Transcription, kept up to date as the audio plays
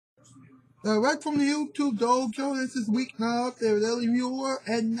Direct from the YouTube dojo, this is Weeknight, there's Ellie Muller,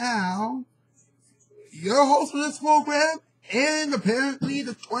 and now, your host for this program, and apparently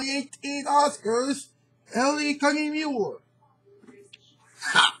the 2018 Oscars, Ellie Muller.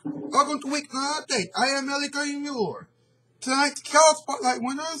 Welcome to Weeknight Update. I am Ellie Muller. Tonight's Shoutout Spotlight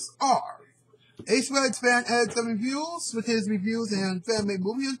winners are Ace Red's fan Ed 7 Reviews with his reviews and fan-made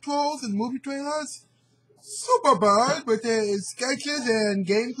movie intros and movie trailers. Superbird with his sketches and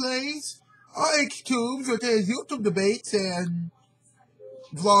gameplays. RH Tubes with his YouTube debates and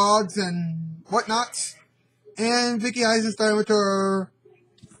vlogs and whatnots. And Vicky Eisenstein with her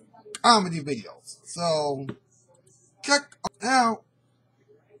comedy videos. So, check out.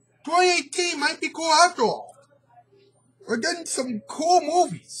 2018 might be cool after all. We're getting some cool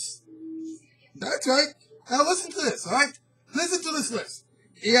movies. That's right. Now listen to this, alright? Listen to this list.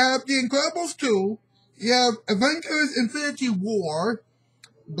 You have The Incredibles 2. You have Avengers Infinity War.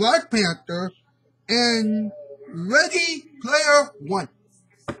 Black Panther, and Ready Player One.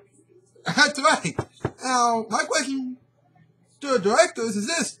 That's right. Now, my question to the directors is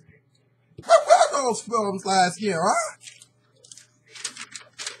this. How were those films last year, huh?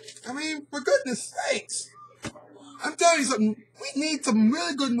 I mean, for goodness sakes. I'm telling you something. We need some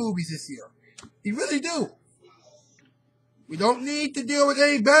really good movies this year. We really do. We don't need to deal with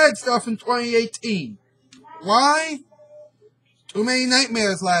any bad stuff in 2018. Why? Too many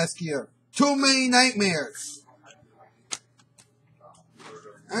nightmares last year. Too many nightmares.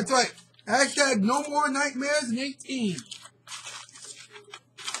 That's right. Hashtag no more nightmares in 18.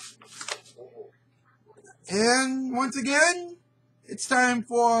 And once again, it's time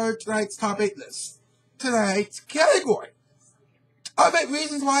for tonight's top 8 list. Tonight's category. Top 8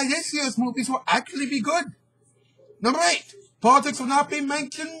 reasons why this year's movies will actually be good. Number 8. Politics will not be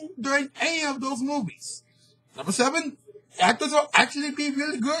mentioned during any of those movies. Number 7. The actors will actually be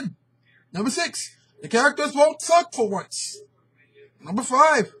really good. Number 6. The characters won't suck for once. Number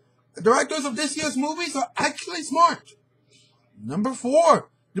 5. The directors of this year's movies are actually smart. Number 4.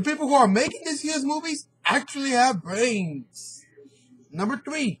 The people who are making this year's movies actually have brains. Number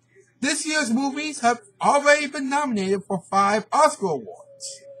 3. This year's movies have already been nominated for 5 Oscar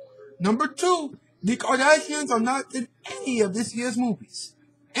awards. Number 2. The Kardashians are not in any of this year's movies.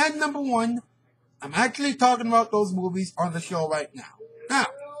 And number 1. I'm actually talking about those movies on the show right now. Now,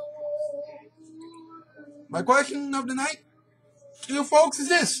 my question of the night to you folks is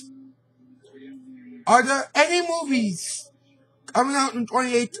this. Are there any movies coming out in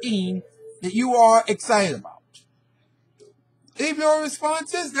 2018 that you are excited about? Leave your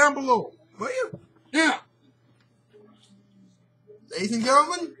responses down below, will you? Now, ladies and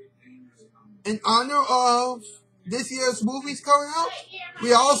gentlemen, in honor of this year's movies coming out,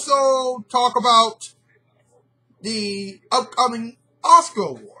 we also talk about the upcoming Oscar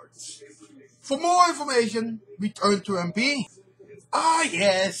awards. For more information, return to MP. Ah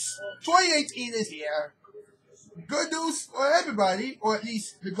yes, 2018 is here. Good news for everybody, or at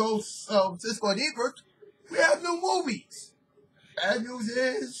least the ghosts of Cisco and Ebert. We have new movies. Bad news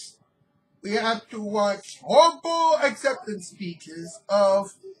is, we have to watch horrible acceptance speeches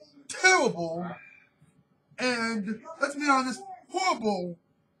of terrible and, let's be honest, horrible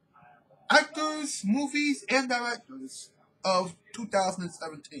actors, movies, and directors of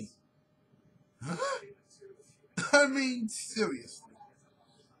 2017. Huh? I mean, seriously.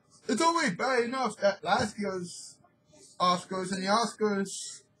 It's already bad enough that last year's Oscars and the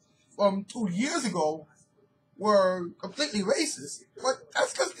Oscars from 2 years ago were completely racist, but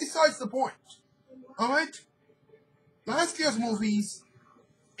that's just besides the point. Alright? Last year's movies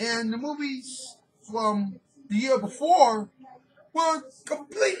and the movies from the year before were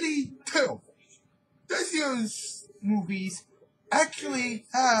completely terrible. This year's movies actually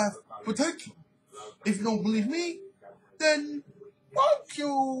have potential. If you don't believe me, then why don't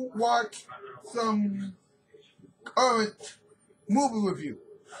you watch some current movie review?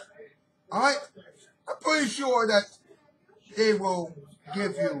 Alright? I'm pretty sure that they will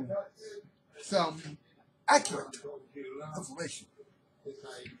give you some accurate information.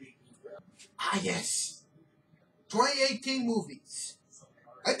 Ah yes, 2018 movies.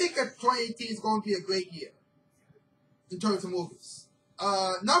 I think that 2018 is going to be a great year in terms of movies.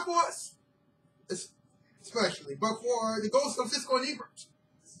 Not for us, especially, but for the ghosts of Cisco and Ebert.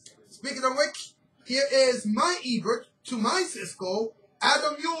 Speaking of which, here is my Ebert to my Cisco,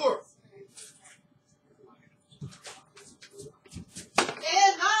 Adam Muller.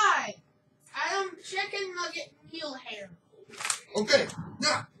 And hi, Adam Chicken Nugget Mule Hair. Okay,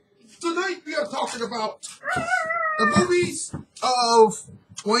 now, tonight we are talking about the movies of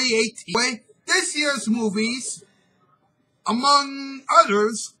 2018. This year's movies Among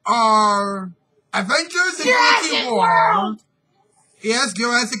others are Avengers Jurassic Infinity War. World! Yes,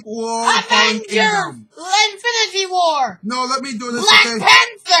 Jurassic World. Fallen Avengers! Kingdom. Infinity War! No, let me do this, Black okay?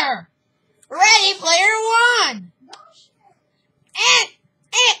 Panther! Ready Player One!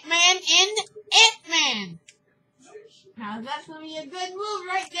 Ant-Man in Ant-Man! Now that's gonna be a good move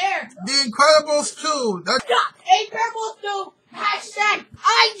right there. The Incredibles 2. That's Incredibles 2! Hashtag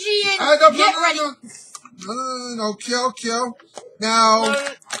IGN! Get ready! No, chill. Now,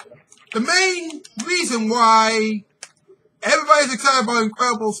 the main reason why everybody's excited about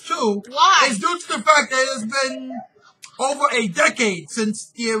Incredibles 2 Why? is due to the fact that it has been over a decade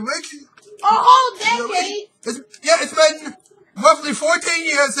since the original. A whole decade? It's been roughly 14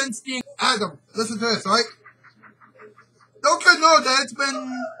 years since the Adam. Listen to this, right? Don't you know that it's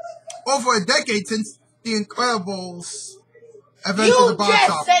been over a decade since the Incredibles event to the box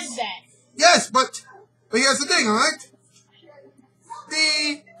office? You just said that. Yes, but here's the thing, alright?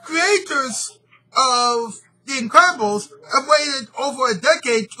 The creators of The Incredibles have waited over a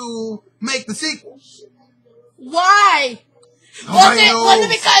decade to make the sequel. Why? Was it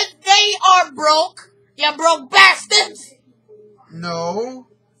because they are broke? You broke bastards? No.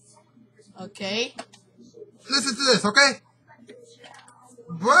 Okay. Listen to this, okay?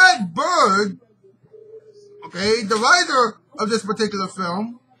 Brad Bird, okay, the writer of this particular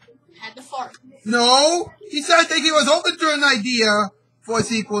film, Had to fart. no, he said that he was open to an idea for a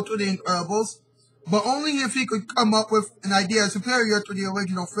sequel to The Incredibles, but only if he could come up with an idea superior to the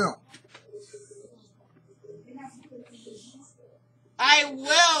original film. I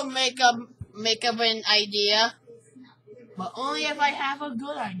will make up an idea, but only if I have a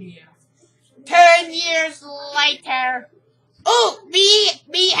good idea. 10 years later. Oh,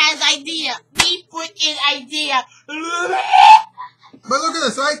 me has idea. Me put in idea. But look at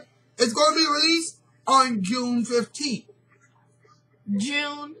this, right? It's going to be released on June 15th.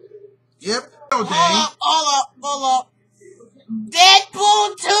 June. Yep. Hold up.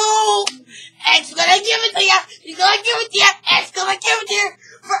 Deadpool 2! It's gonna give it to you! It's gonna give it to you! It's gonna give it to you!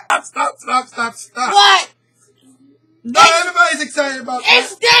 Stop. What? Not everybody's excited about that.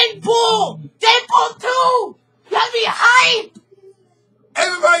 It's Deadpool! Deadpool 2! Gotta be hype!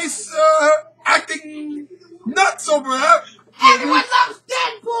 Everybody's acting nuts over that. Everyone loves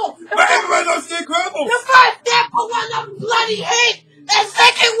Deadpool! But everybody loves The Incredibles. The first Deadpool was a bloody hit! The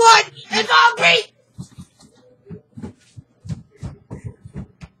second one is gonna be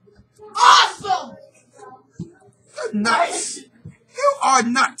awesome! You're nuts. You are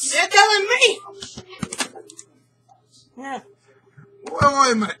nuts. You're telling me! Yeah.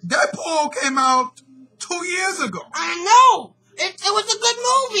 Wait a minute. Deadpool came out 2 years ago. I know! It was a good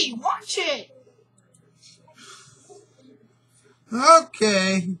movie! Watch it!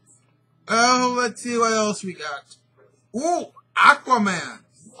 Okay. Let's see what else we got. Ooh, Aquaman.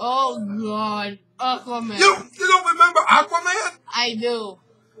 Oh god, Aquaman. You don't remember Aquaman? I do.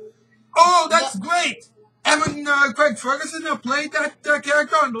 Oh, that's great. Evan Craig Ferguson played that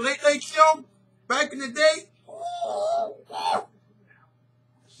character on the Late Late Show back in the day.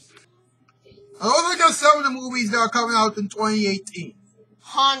 Those are just some of the movies that are coming out in 2018.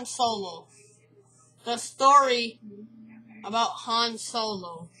 Han Solo. The story about Han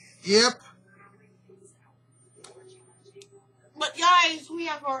Solo. Yep. But guys, we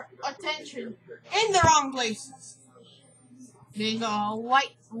have our attention in the wrong places. Being a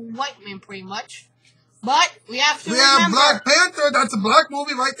white man pretty much. But we have to remember. have Black Panther. That's a black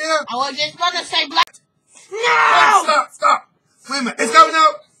movie right there. I was just about to say black. No! Stop. Wait a minute. It's coming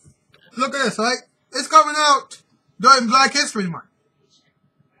out. Look at this, right? It's coming out during Black History Month.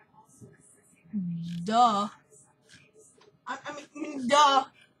 Duh. I mean, duh.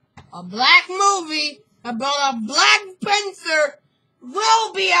 A black movie about a Black Panther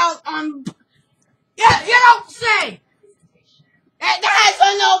will be out on. Yeah, you don't say. That's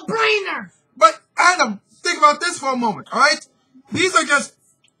a no-brainer. But Adam, think about this for a moment, all right? These are just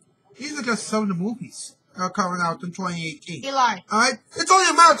some of the movies that are coming out in 2018. Eli. All right? It's only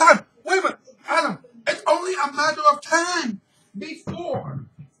a matter of time. Wait a minute, Adam. It's only a matter of time before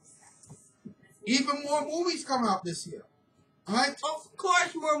even more movies come out this year. All right? Of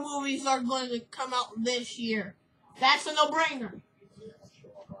course, more movies are going to come out this year. That's a no-brainer.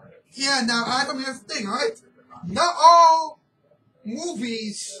 Yeah. Now, Adam, here's the thing, all right? Not all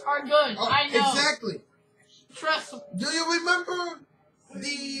movies Are good. I know. Exactly. Trust me. Do you remember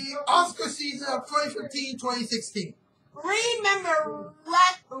the Oscar season of 2015-2016? Remember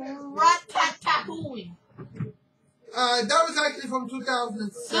Ratatouille. That was actually from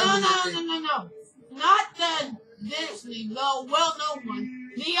 2007. No. Not the Disney, the well-known one.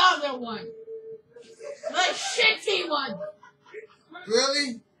 The other one. The shitty one.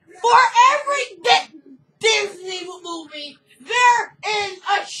 Really? For every Disney movie, there is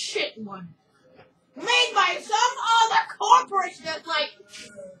a shit one. Made by some other corporation that's like,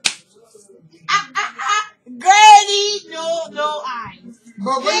 Granny, no eyes.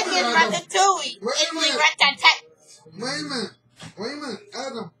 But This is Ratatouille. Wait a minute,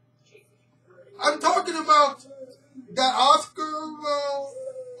 Adam. I'm talking about that Oscar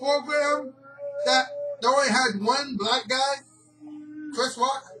program that only had one black guy, Chris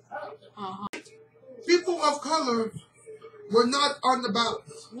Rock. Uh-huh. People of color were not on the ballot.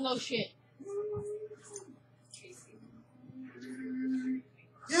 No shit.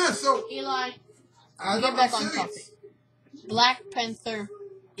 Yeah, so Eli, I'm get back on serious. topic. Black Panther,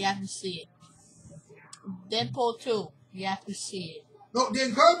 you have to see it. Deadpool 2, you have to see it. No, The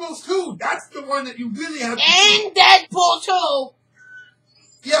Incredibles 2, that's the one that you really have to And Deadpool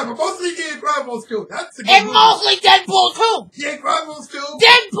 2! Yeah, but mostly The Incredibles 2. That's the good And movie. mostly Deadpool 2! The Incredibles 2.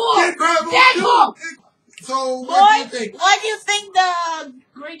 Deadpool! The Incredibles Deadpool! 2. So, what do you think? What do you think the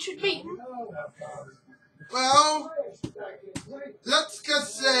grade should be? Well, let's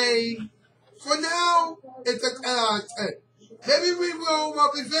just say, for now, it's a 10 out of 10. Maybe we will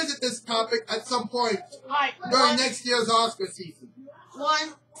revisit this topic at some point Alright, during next year's Oscar season.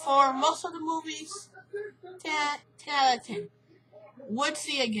 For most of the movies, 10 out of 10. Would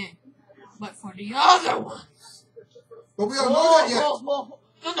see again. But for the other ones... But we don't know that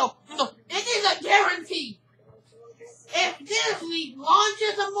yet. No. It is a guarantee. If Disney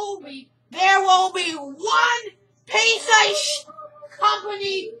launches a movie, there will be one piece of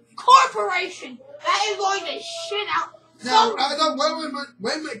corporation that is going to shit out. Now, Adam,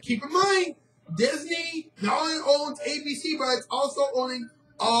 wait a minute. Keep in mind, Disney not only owns ABC, but it's also owning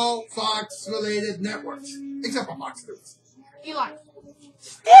all Fox-related networks, except for Fox News. Eli,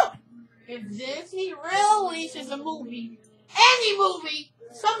 still, if Disney releases a movie, any movie,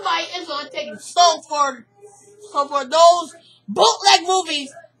 somebody is going to take it. So for those bootleg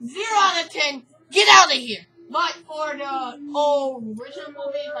movies, 0 out of 10, get out of here. But for the original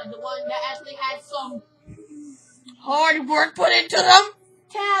movies, like the one that actually had some hard work put into them,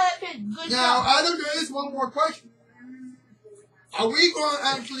 10 out of 10. Good Now, job. Adam, there is one more question. Are we going to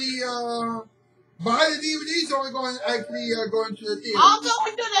actually buy the DVDs, or are we going to actually go into the theater? I'll go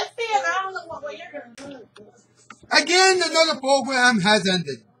into the theater. I don't know what way you're going to do. Again, another program has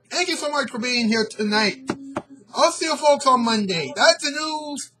ended. Thank you so much for being here tonight. I'll see you folks on Monday. That's the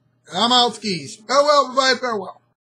news. I'm out skis. Farewell, bye-bye, farewell.